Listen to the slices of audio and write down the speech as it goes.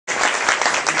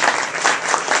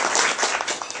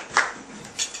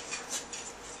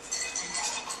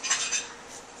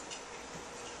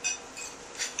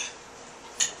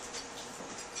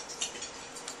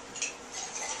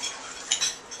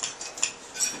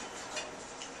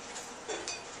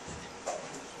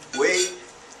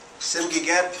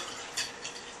Zimgiget,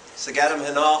 Sagatam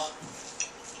Hinal,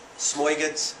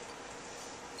 Smoigets,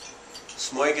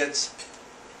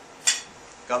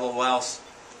 Gobble Wals.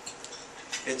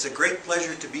 It's a great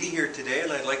pleasure to be here today,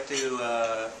 and I'd like to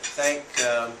thank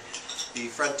the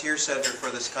Frontier Center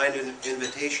for this kind of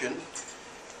invitation.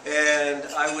 And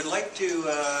I would like to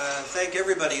thank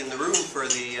everybody in the room for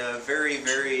the very,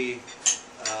 very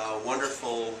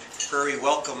wonderful prairie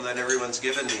welcome that everyone's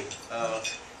given me.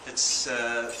 It's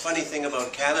a funny thing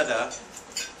about Canada.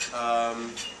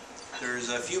 There's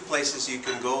a few places you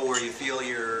can go where you feel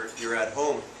you're at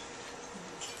home.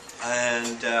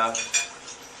 And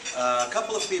a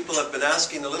couple of people have been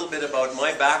asking a little bit about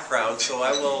my background, so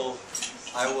I will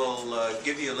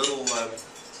give you a little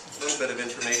bit of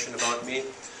information about me.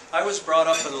 I was brought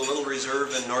up in a little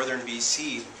reserve in northern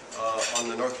BC on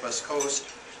the northwest coast.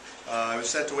 I was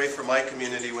sent away from my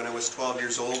community when I was 12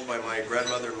 years old by my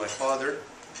grandmother and my father.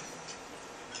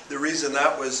 The reason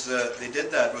that was they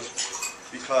did that was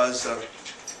because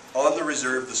on the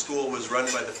reserve the school was run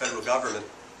by the federal government,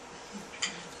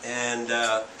 and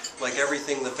like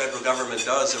everything the federal government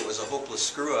does, it was a hopeless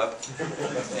screw-up,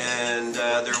 and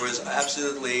there was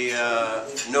absolutely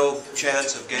no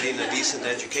chance of getting a decent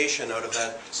education out of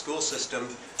that school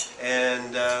system.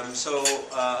 And so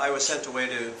I was sent away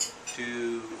to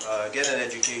get an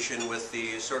education with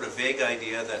the sort of vague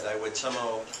idea that I would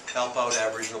somehow help out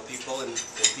Aboriginal people and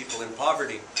people in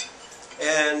poverty.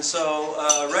 And so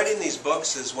writing these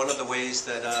books is one of the ways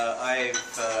that I've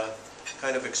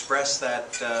kind of express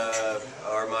that,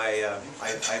 or I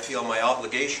feel my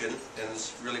obligation, and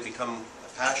it's really become a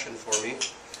passion for me.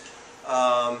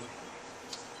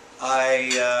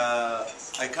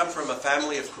 I come from a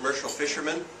family of commercial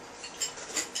fishermen,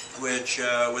 which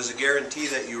was a guarantee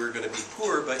that you were going to be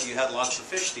poor, but you had lots of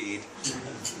fish to eat.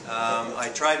 I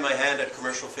tried my hand at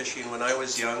commercial fishing when I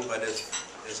was young, but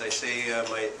as I say,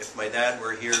 if my dad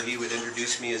were here, he would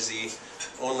introduce me as the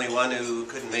only one who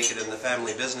couldn't make it in the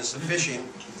family business of fishing.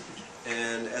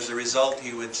 And as a result,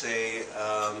 he would say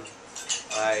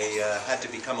I had to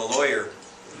become a lawyer.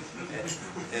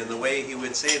 And the way he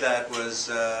would say that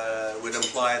would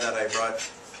imply that I brought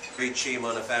great shame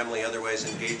on a family otherwise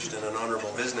engaged in an honorable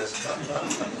business.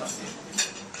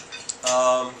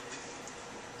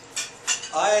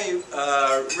 I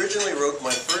originally wrote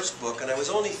my first book, and I was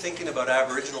only thinking about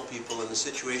Aboriginal people in the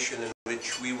situation in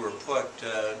which we were put,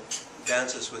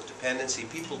 Dances with Dependency.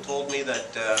 People told me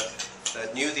that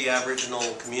knew the Aboriginal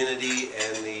community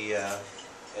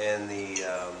and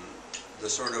the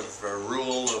sort of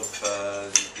rule of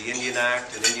the Indian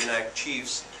Act and Indian Act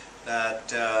chiefs,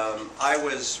 that I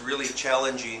was really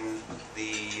challenging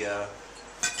the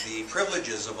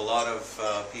privileges of a lot of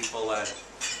people that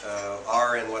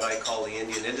are in what I call the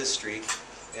Indian industry,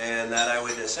 and that I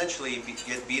would essentially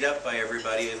get beat up by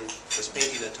everybody and was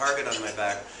painting a target on my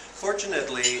back.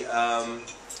 Fortunately,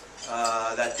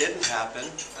 that didn't happen.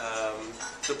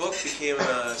 The book became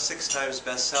a 6 times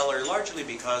bestseller, largely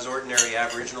because ordinary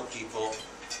Aboriginal people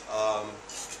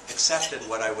accepted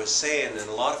what I was saying, and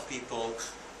a lot of people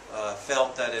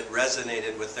felt that it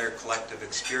resonated with their collective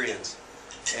experience.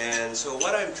 And so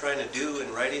what I'm trying to do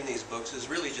in writing these books is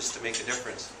really just to make a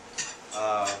difference.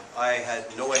 I had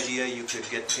no idea you could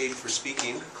get paid for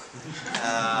speaking.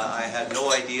 I had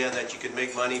no idea that you could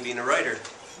make money being a writer.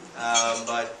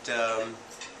 But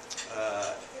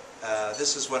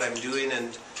this is what I'm doing.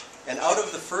 And out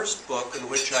of the first book, in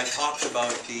which I talked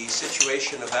about the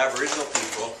situation of Aboriginal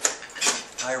people,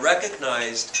 I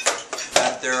recognized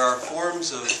that there are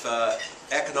forms of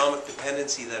economic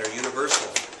dependency that are universal.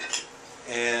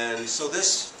 And so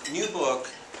this new book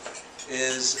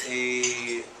is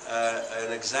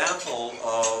an example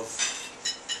of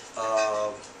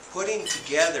putting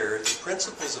together the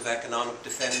principles of economic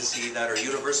dependency that are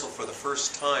universal for the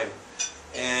first time.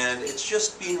 And it's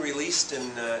just being released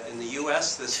in the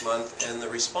US this month, and the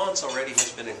response already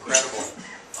has been incredible.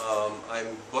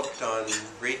 I'm booked on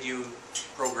radio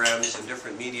programs and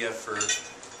different media for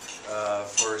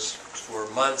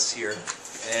months here,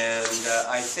 and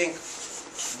I think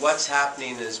what's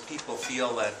happening is people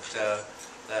feel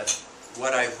that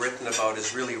what I've written about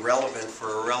is really relevant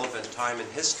for a relevant time in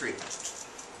history.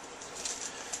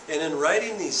 And in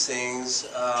writing these things,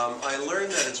 I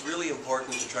learned that it's really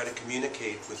important to try to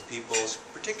communicate with people,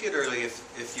 particularly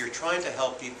if you're trying to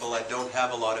help people that don't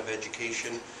have a lot of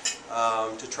education,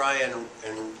 to try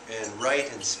and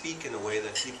write and speak in a way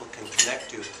that people can connect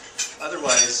to.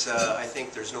 Otherwise, I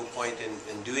think there's no point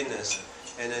in doing this.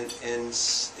 And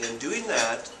in doing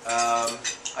that,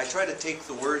 I try to take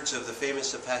the words of the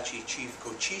famous Apache chief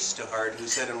Cochise to heart, who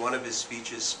said in one of his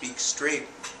speeches, "Speak straight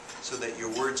so that your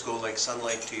words go like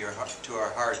sunlight to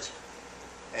our hearts."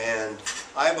 And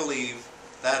I believe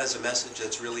that is a message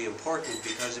that's really important,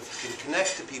 because if you can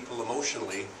connect to people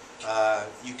emotionally,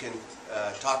 you can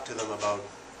talk to them about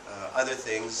other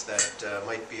things that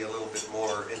might be a little bit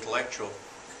more intellectual.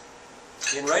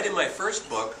 In writing my first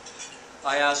book,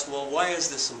 I asked, well, why is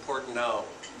this important now?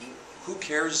 Who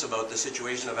cares about the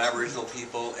situation of Aboriginal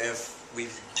people if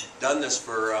we've done this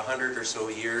for 100 or so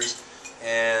years,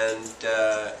 and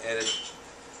the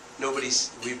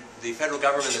federal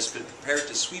government has been prepared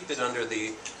to sweep it under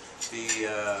the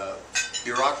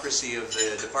bureaucracy of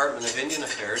the Department of Indian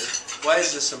Affairs. Why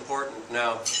is this important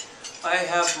now? I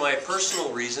have my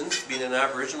personal reasons, being an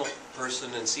Aboriginal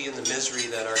person and seeing the misery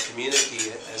that our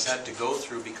community has had to go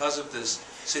through because of this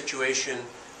situation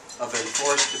of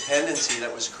enforced dependency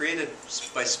that was created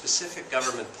by specific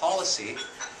government policy.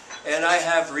 And I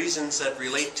have reasons that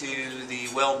relate to the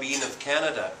well-being of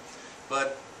Canada.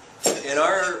 But in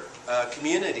our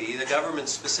community, the government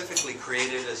specifically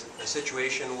created a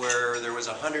situation where there was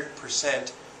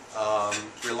 100%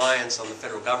 reliance on the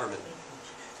federal government.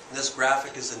 This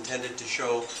graphic is intended to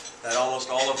show that almost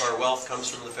all of our wealth comes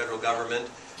from the federal government,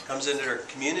 comes into our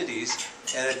communities,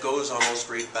 and it goes almost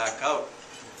right back out.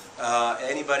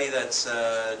 Anybody that's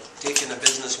taken a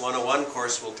Business 101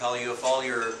 course will tell you if all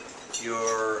your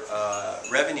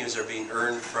revenues are being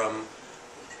earned from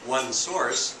one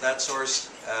source, that source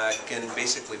can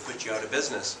basically put you out of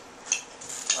business.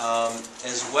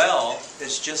 As well,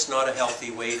 it's just not a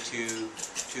healthy way to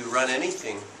run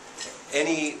anything.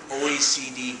 Any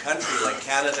OECD country like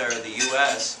Canada or the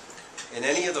US, in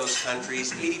any of those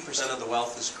countries, 80% of the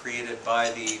wealth is created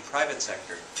by the private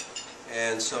sector.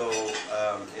 And so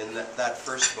in that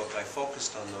first book, I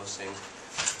focused on those things.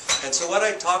 And so what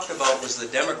I talked about was the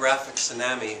demographic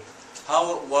tsunami,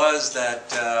 how it was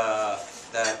that,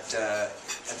 at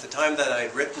the time that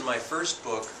I'd written my first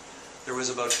book, there was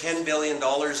about $10 billion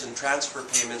in transfer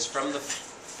payments from the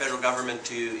federal government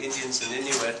to Indians and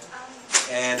Inuit,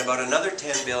 and about another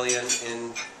 $10 billion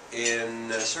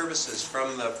in services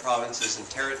from the provinces and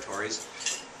territories.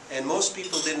 And most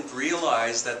people didn't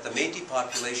realize that the Métis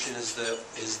population is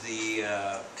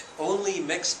the only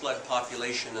mixed blood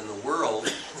population in the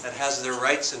world that has their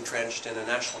rights entrenched in a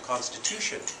national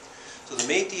constitution. So the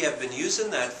Métis have been using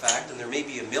that fact, and there may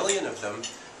be 1 million of them,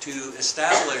 to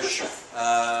establish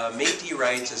Métis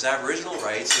rights as Aboriginal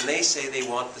rights, and they say they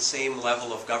want the same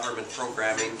level of government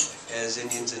programming as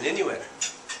Indians and Inuit.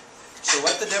 So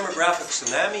what the demographic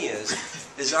tsunami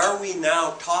is are we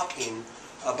now talking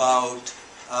about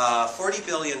 $40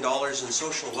 billion in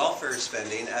social welfare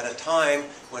spending at a time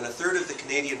when 1/3 of the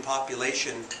Canadian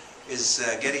population is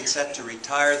getting set to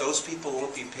retire? Those people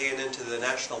won't be paying into the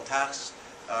national tax,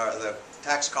 the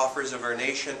tax coffers of our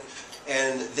nation,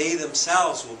 and they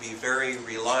themselves will be very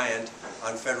reliant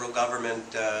on federal government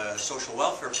social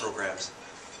welfare programs.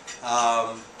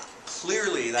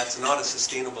 Clearly, that's not a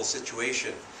sustainable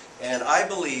situation. And I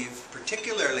believe,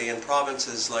 particularly in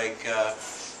provinces like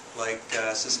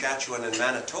Saskatchewan and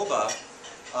Manitoba,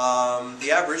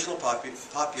 the Aboriginal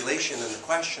population and the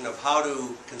question of how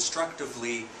to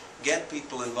constructively get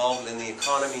people involved in the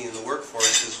economy and the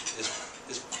workforce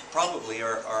is probably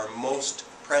our most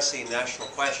pressing national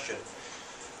question.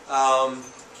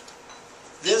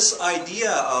 This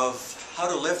idea of how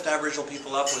to lift Aboriginal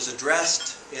people up was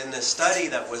addressed in the study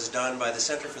that was done by the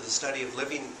Centre for the Study of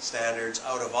Living Standards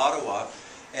out of Ottawa,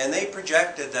 and they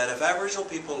projected that if Aboriginal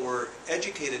people were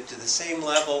educated to the same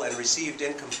level and received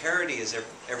income parity as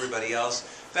everybody else,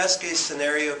 best case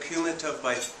scenario, cumulative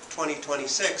by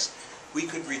 2026, we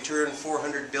could return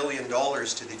 $400 billion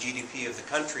to the GDP of the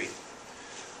country.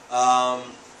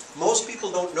 Most people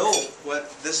don't know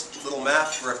what this little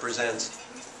map represents.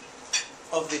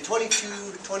 Of the 22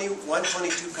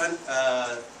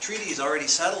 treaties already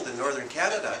settled in northern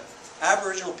Canada,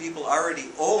 Aboriginal people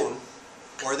already own,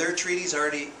 or their treaties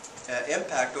already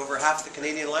impact over half the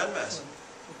Canadian landmass.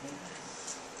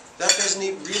 That doesn't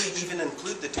really even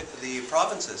include the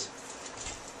provinces.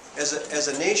 As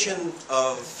a nation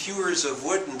of hewers of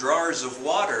wood and drawers of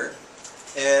water,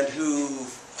 and who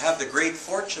have the great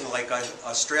fortune, like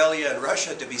Australia and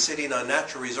Russia, to be sitting on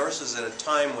natural resources at a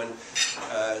time when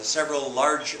several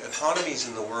large economies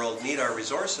in the world need our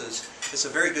resources, it's a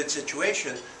very good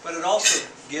situation, but it also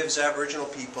gives Aboriginal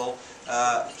people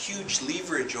huge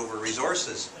leverage over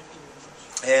resources.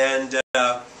 And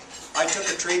I took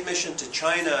a trade mission to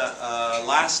China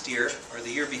last year, or the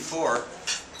year before,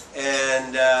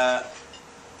 and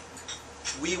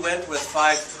we went with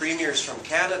 5 premiers from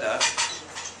Canada.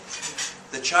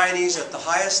 The Chinese at the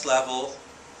highest level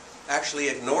actually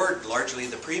ignored largely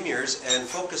the premiers and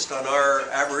focused on our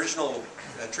Aboriginal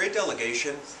trade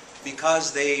delegation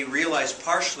because they realized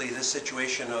partially this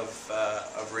situation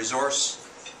of resource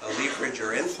leverage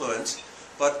or influence,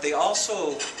 but they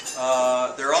also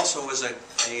there also was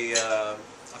a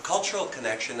cultural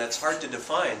connection that's hard to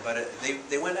define. But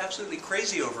they went absolutely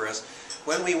crazy over us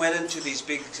when we went into these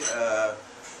big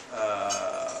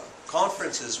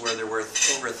conferences where there were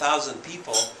over 1,000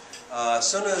 people. As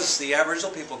soon as the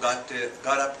Aboriginal people got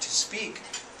up to speak,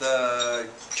 the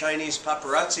Chinese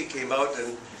paparazzi came out,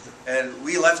 and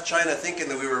we left China thinking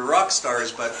that we were rock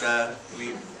stars, but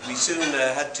we soon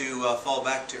had to fall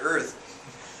back to earth.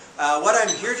 What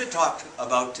I'm here to talk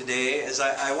about today is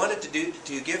I wanted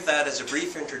to give that as a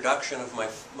brief introduction of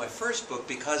my first book,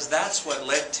 because that's what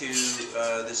led to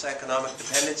this economic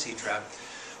dependency trap.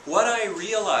 What I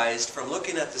realized from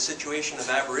looking at the situation of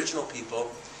Aboriginal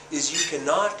people is you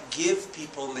cannot give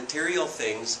people material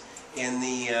things in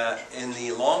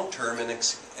the long term and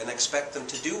expect them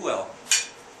to do well.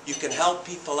 You can help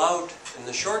people out in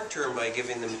the short term by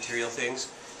giving them material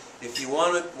things. If you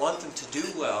want them to do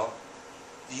well,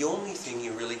 the only thing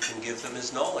you really can give them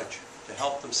is knowledge to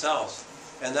help themselves.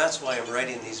 And that's why I'm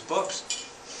writing these books.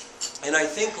 And I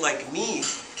think, like me,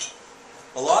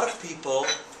 a lot of people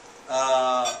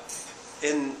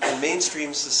in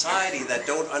mainstream society that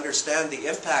don't understand the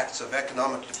impacts of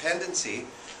economic dependency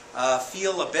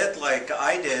feel a bit like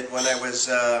I did when I was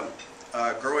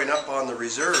growing up on the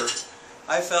reserve.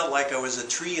 I felt like I was a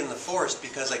tree in the forest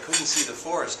because I couldn't see the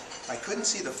forest. I couldn't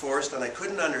see the forest, and I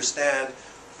couldn't understand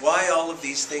why all of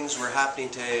these things were happening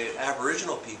to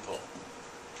Aboriginal people.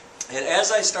 And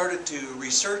as I started to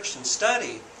research and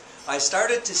study, I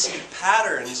started to see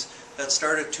patterns that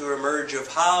started to emerge of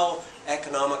how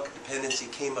economic dependency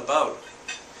came about.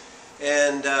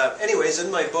 And anyways,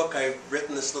 in my book I've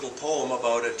written this little poem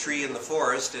about a tree in the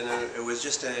forest, and it was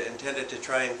just intended to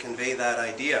try and convey that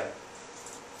idea.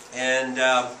 And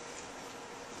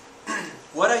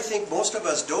what I think most of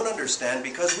us don't understand,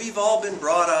 because we've all been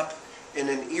brought up in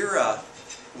an era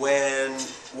when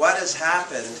what has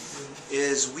happened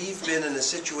is we've been in a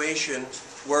situation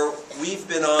where we've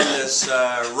been on this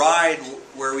ride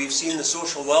where we've seen the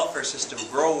social welfare system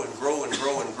grow and grow and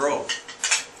grow and grow,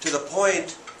 to the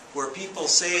point where people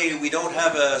say we don't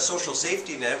have a social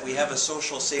safety net, we have a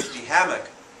social safety hammock.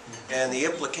 And the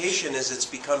implication is it's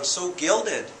become so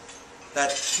gilded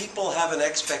that people have an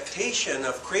expectation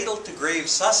of cradle-to-grave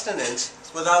sustenance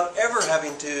without ever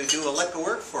having to do a lick of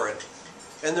work for it.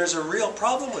 And there's a real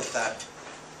problem with that.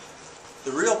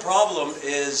 The real problem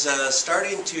is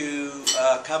starting to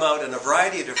come out in a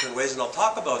variety of different ways, and I'll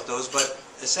talk about those, but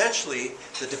essentially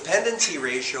the dependency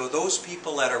ratio, those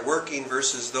people that are working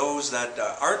versus those that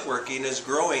aren't working, is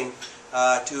growing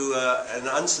to an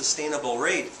unsustainable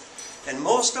rate. And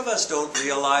most of us don't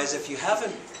realize, if you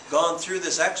haven't gone through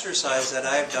this exercise that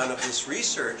I've done of this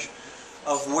research,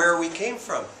 of where we came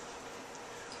from.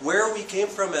 Where we came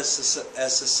from as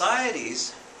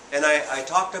societies, and I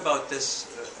talked about this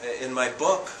in my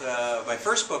book, my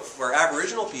first book for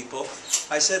Aboriginal people.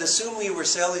 I said, assume we were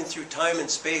sailing through time and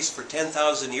space for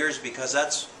 10,000 years, because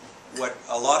that's what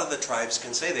a lot of the tribes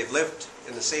can say. They've lived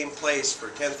in the same place for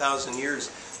 10,000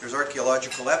 years. There's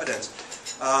archaeological evidence.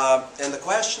 And the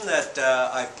question that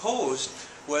I posed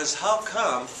was, how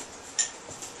come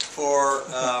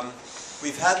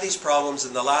we've had these problems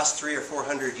in the last 300 or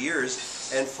 400 years,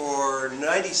 and for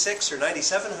 96 or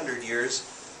 9,700 years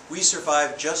we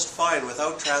survived just fine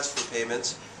without transfer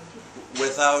payments,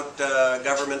 without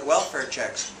government welfare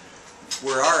checks?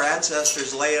 Were our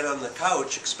ancestors laying on the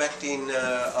couch expecting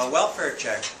a welfare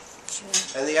check?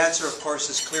 And the answer, of course,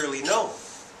 is clearly no.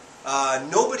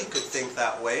 Nobody could think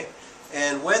that way.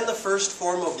 And when the first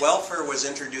form of welfare was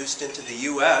introduced into the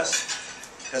U.S.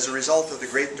 as a result of the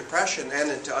Great Depression and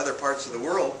into other parts of the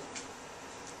world,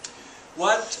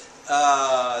 what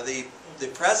the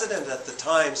president at the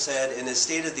time said in his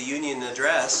State of the Union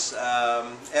address,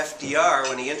 FDR,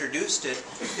 when he introduced it,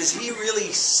 is he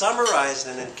really summarized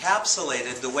and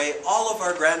encapsulated the way all of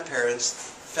our grandparents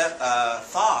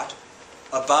thought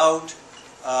about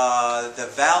the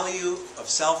value of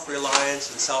self-reliance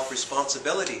and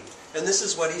self-responsibility. And this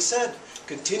is what he said: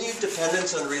 continued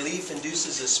dependence on relief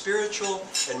induces a spiritual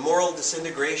and moral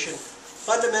disintegration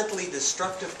fundamentally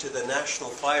destructive to the national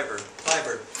fiber.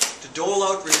 To dole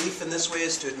out relief in this way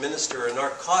is to administer a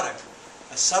narcotic,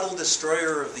 a subtle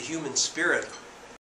destroyer of the human spirit.